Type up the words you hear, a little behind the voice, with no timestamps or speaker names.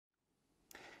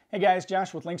Hey guys,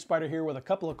 Josh with LynkSpyder here with a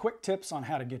couple of quick tips on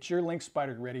how to get your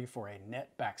LynkSpyder ready for a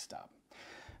net backstop.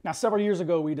 Now, several years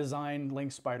ago we designed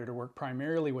LynkSpyder to work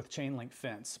primarily with chain link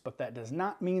fence, but that does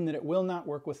not mean that it will not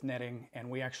work with netting, and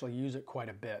we actually use it quite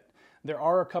a bit. There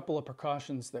are a couple of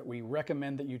precautions that we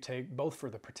recommend that you take, both for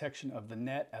the protection of the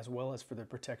net as well as for the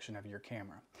protection of your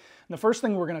camera. And the first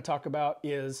thing we're going to talk about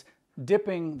is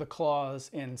dipping the claws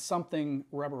in something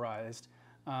rubberized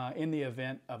in the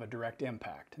event of a direct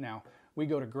impact. Now, we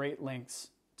go to great lengths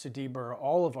to deburr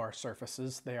all of our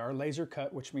surfaces. They are laser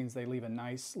cut, which means they leave a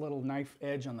nice little knife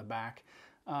edge on the back,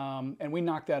 and we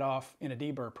knock that off in a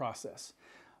deburr process.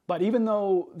 But even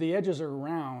though the edges are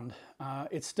round,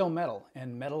 it's still metal,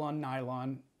 and metal on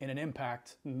nylon in an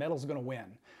impact, metal's going to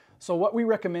win. So what we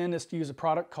recommend is to use a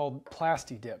product called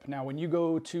Plasti-Dip. Now, when you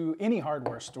go to any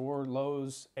hardware store,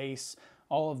 Lowe's, Ace,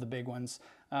 all of the big ones,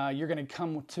 you're going to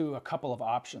come to a couple of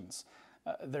options.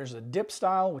 There's a dip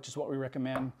style, which is what we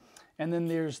recommend, and then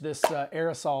there's this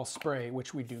aerosol spray,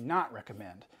 which we do not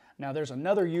recommend. Now, there's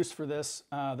another use for this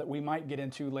that we might get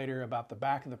into later about the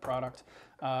back of the product,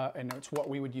 and it's what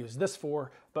we would use this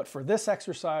for. But for this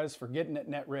exercise, for getting it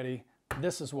net ready,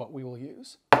 this is what we will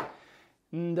use.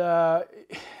 And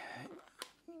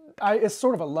it's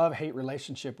sort of a love-hate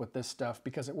relationship with this stuff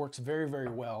because it works very, very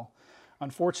well.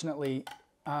 Unfortunately,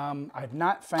 I've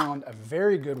not found a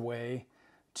very good way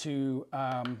to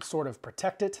sort of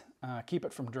protect it, keep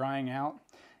it from drying out.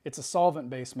 It's a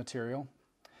solvent-based material,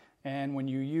 and when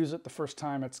you use it the first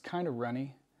time, it's kind of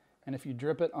runny, and if you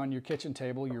drip it on your kitchen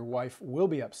table, your wife will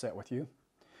be upset with you.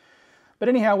 But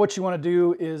anyhow, what you want to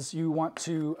do is you want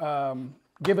to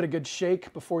give it a good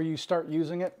shake before you start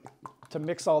using it to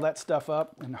mix all that stuff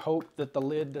up and hope that the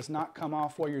lid does not come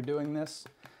off while you're doing this.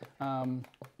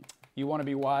 You want to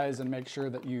be wise and make sure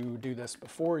that you do this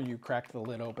before you crack the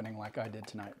lid opening like I did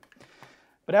tonight.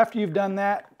 But after you've done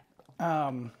that,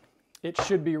 it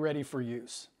should be ready for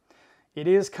use. It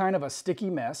is kind of a sticky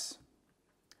mess,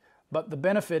 but the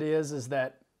benefit is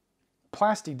that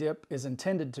Plasti-Dip is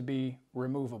intended to be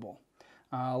removable.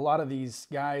 A lot of these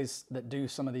guys that do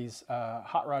some of these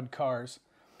hot rod cars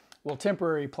will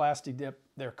temporarily Plasti-Dip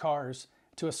their cars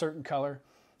to a certain color,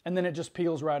 and then it just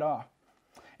peels right off.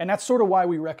 And that's sort of why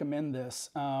we recommend this.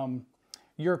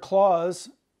 Your claws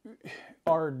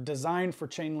are designed for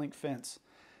chain link fence.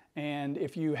 And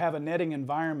if you have a netting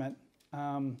environment,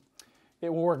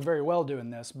 it will work very well doing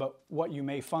this. But what you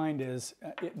may find is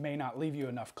it may not leave you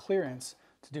enough clearance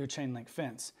to do chain link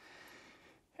fence.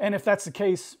 And if that's the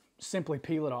case, simply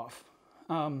peel it off.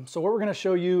 So what we're going to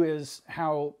show you is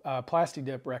how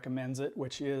Plasti-Dip recommends it,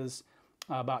 which is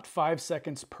about 5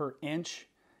 seconds per inch.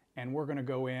 And we're going to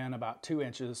go in about 2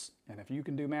 inches, and if you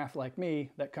can do math like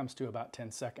me, that comes to about 10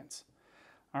 seconds.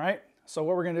 All right, so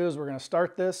what we're going to do is we're going to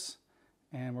start this,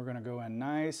 and we're going to go in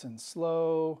nice and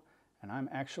slow, and I'm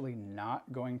actually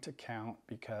not going to count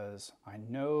because I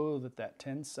know that that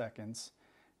 10 seconds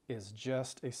is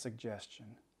just a suggestion.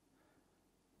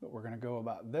 But we're going to go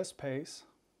about this pace,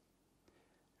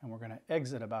 and we're going to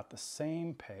exit about the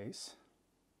same pace.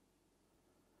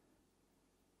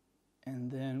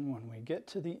 And then when we get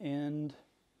to the end,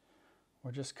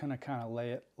 we're just going to kind of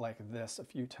lay it like this a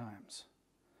few times.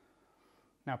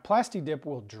 Now, Plasti-Dip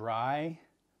will dry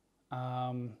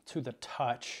to the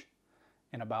touch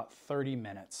in about 30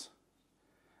 minutes.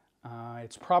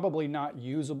 It's probably not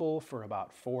usable for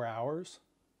about 4 hours,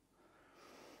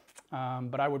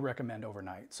 but I would recommend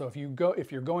overnight. So if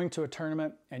you're going to a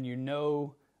tournament and you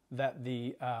know that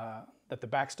the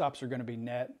backstops are going to be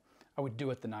net, I would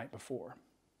do it the night before.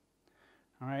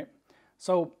 All right,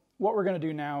 so what we're going to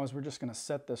do now is we're just going to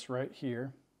set this right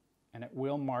here, and it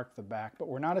will mark the back, but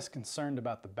we're not as concerned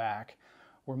about the back.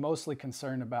 We're mostly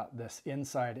concerned about this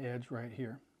inside edge right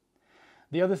here.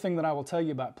 The other thing that I will tell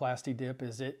you about Plasti-Dip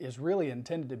is it is really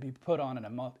intended to be put on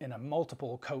in a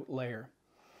multiple coat layer.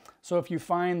 So if you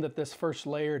find that this first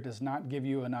layer does not give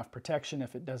you enough protection,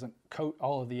 if it doesn't coat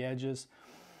all of the edges,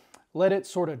 let it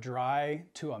sort of dry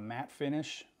to a matte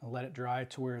finish. Let it dry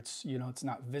to where it's, it's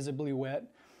not visibly wet,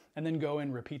 and then go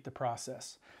and repeat the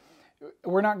process.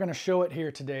 We're not going to show it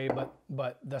here today,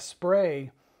 but the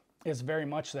spray is very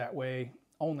much that way,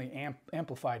 only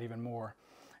amplified even more.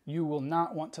 You will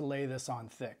not want to lay this on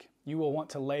thick. You will want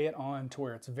to lay it on to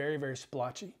where it's very, very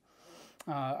splotchy.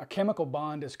 A chemical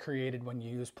bond is created when you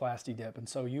use Plasti-Dip, and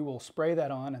so you will spray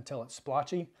that on until it's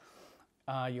splotchy.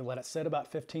 You let it sit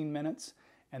about 15 minutes,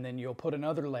 and then you'll put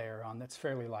another layer on that's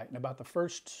fairly light. And about the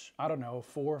first, 4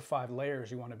 or 5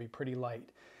 layers, you want to be pretty light.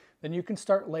 Then you can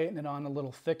start laying it on a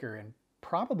little thicker, and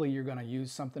probably you're going to use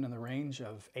something in the range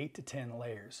of 8 to 10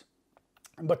 layers.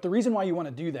 But the reason why you want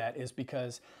to do that is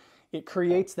because it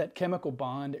creates that chemical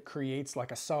bond. It creates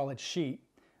like a solid sheet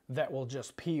that will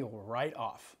just peel right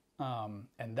off.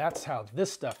 And that's how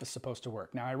this stuff is supposed to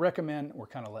work. Now I recommend, we're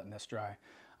kind of letting this dry.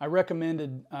 I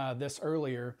recommended this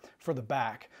earlier for the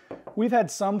back. We've had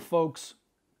some folks,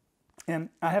 and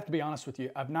I have to be honest with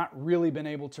you, I've not really been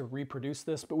able to reproduce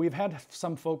this, but we've had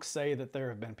some folks say that there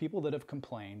have been people that have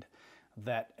complained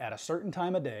that at a certain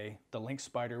time of day, the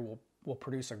LynkSpyder will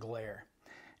produce a glare.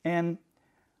 And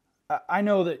I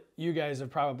know that you guys have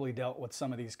probably dealt with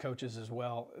some of these coaches as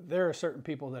well. There are certain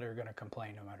people that are going to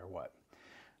complain no matter what.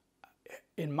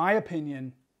 In my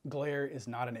opinion, glare is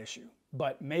not an issue,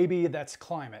 but maybe that's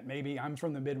climate. Maybe I'm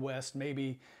from the Midwest.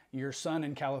 Maybe your sun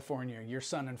in California, your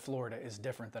sun in Florida is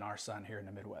different than our sun here in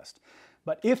the Midwest.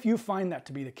 But if you find that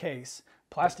to be the case,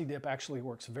 Plasti Dip actually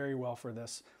works very well for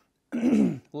this.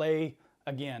 Lay,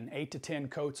 again, 8 to 10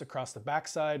 coats across the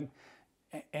backside,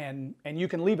 and you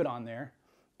can leave it on there.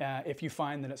 If you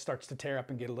find that it starts to tear up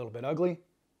and get a little bit ugly,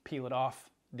 peel it off,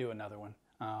 do another one.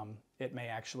 It may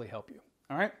actually help you.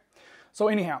 All right? So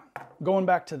anyhow, going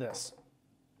back to this.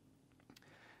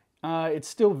 It's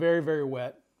still very, very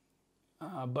wet,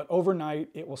 but overnight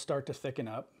it will start to thicken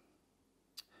up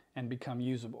and become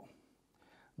usable.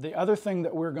 The other thing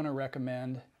that we're going to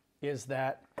recommend is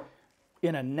that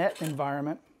in a net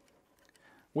environment,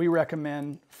 we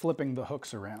recommend flipping the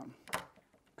hooks around.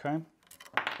 Okay?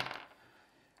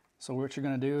 So what you're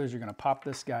going to do is you're going to pop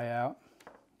this guy out.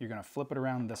 You're going to flip it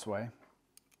around this way.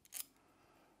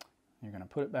 You're going to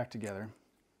put it back together,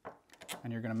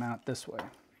 and you're going to mount this way.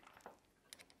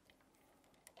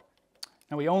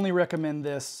 Now we only recommend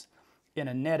this in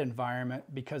a net environment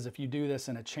because if you do this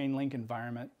in a chain link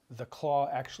environment, the claw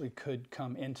actually could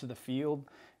come into the field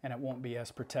and it won't be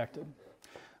as protected.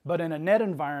 But in a net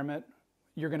environment,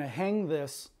 you're going to hang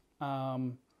this.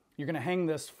 You're going to hang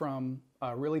this from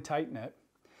a really tight net,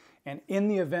 and in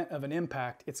the event of an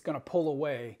impact, it's going to pull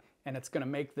away and it's going to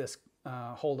make this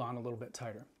hold on a little bit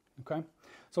tighter. Okay,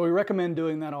 so we recommend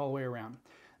doing that all the way around.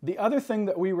 The other thing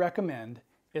that we recommend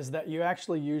is that you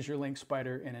actually use your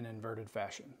LynkSpyder in an inverted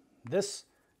fashion. This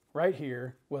right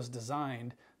here was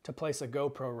designed to place a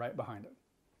GoPro right behind it.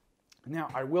 Now,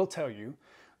 I will tell you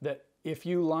that if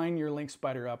you line your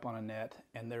LynkSpyder up on a net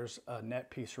and there's a net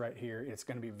piece right here, it's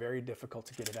going to be very difficult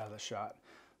to get it out of the shot.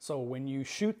 So when you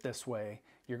shoot this way,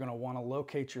 you're going to want to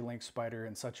locate your LynkSpyder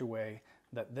in such a way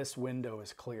that this window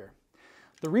is clear.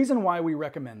 The reason why we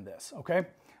recommend this, okay?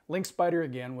 LynkSpyder,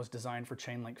 again, was designed for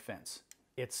chain link fence.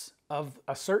 It's of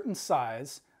a certain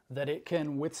size that it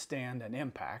can withstand an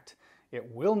impact.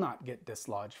 It will not get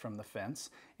dislodged from the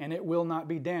fence, and it will not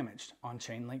be damaged on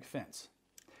chain link fence.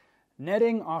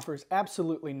 Netting offers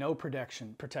absolutely no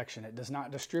protection. It does not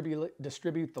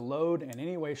distribute the load in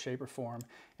any way, shape, or form.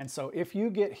 And so if you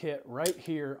get hit right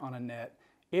here on a net,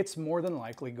 it's more than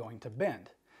likely going to bend.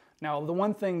 Now, the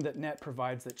one thing that net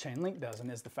provides that chain link doesn't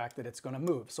is the fact that it's going to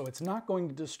move. So it's not going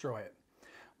to destroy it.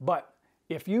 But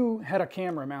if you had a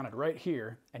camera mounted right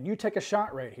here and you take a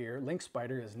shot right here,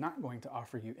 LynkSpyder is not going to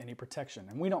offer you any protection.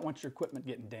 And we don't want your equipment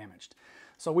getting damaged.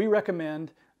 So we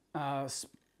recommend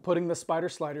putting the spider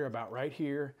slider about right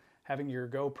here, having your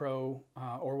GoPro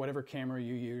or whatever camera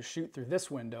you use shoot through this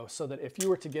window so that if you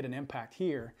were to get an impact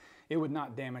here, it would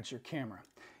not damage your camera.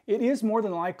 It is more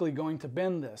than likely going to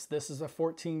bend this. This is a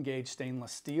 14 gauge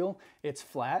stainless steel. It's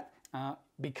flat.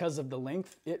 Because of the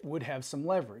length, it would have some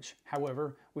leverage.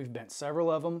 However, we've bent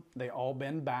several of them. They all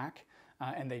bend back,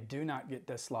 and they do not get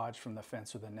dislodged from the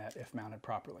fence or the net if mounted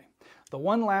properly. The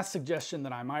one last suggestion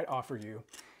that I might offer you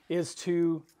is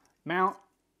to mount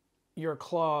your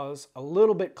claws a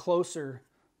little bit closer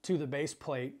to the base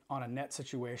plate on a net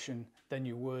situation than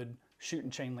you would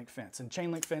shooting chain link fence. In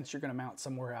chain link fence, you're going to mount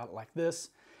somewhere out like this.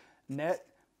 Net,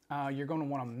 you're going to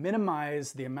want to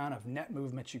minimize the amount of net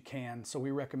movement you can, so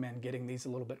we recommend getting these a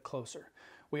little bit closer.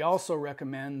 We also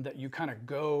recommend that you kind of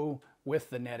go with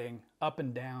the netting up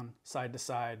and down, side to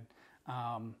side,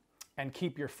 and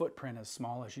keep your footprint as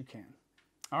small as you can.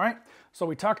 All right, so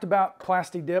we talked about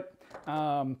Plasti Dip.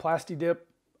 Plasti Dip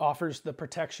offers the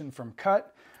protection from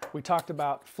cut. We talked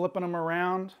about flipping them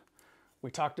around.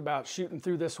 We talked about shooting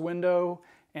through this window.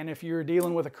 And if you're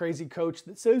dealing with a crazy coach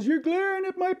that says, "You're glaring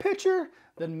at my picture,"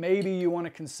 then maybe you want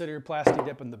to consider Plasti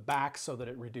Dip in the back so that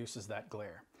it reduces that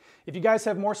glare. If you guys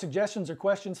have more suggestions or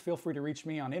questions, feel free to reach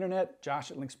me on internet,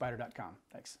 josh@LynkSpyder.com.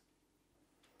 Thanks.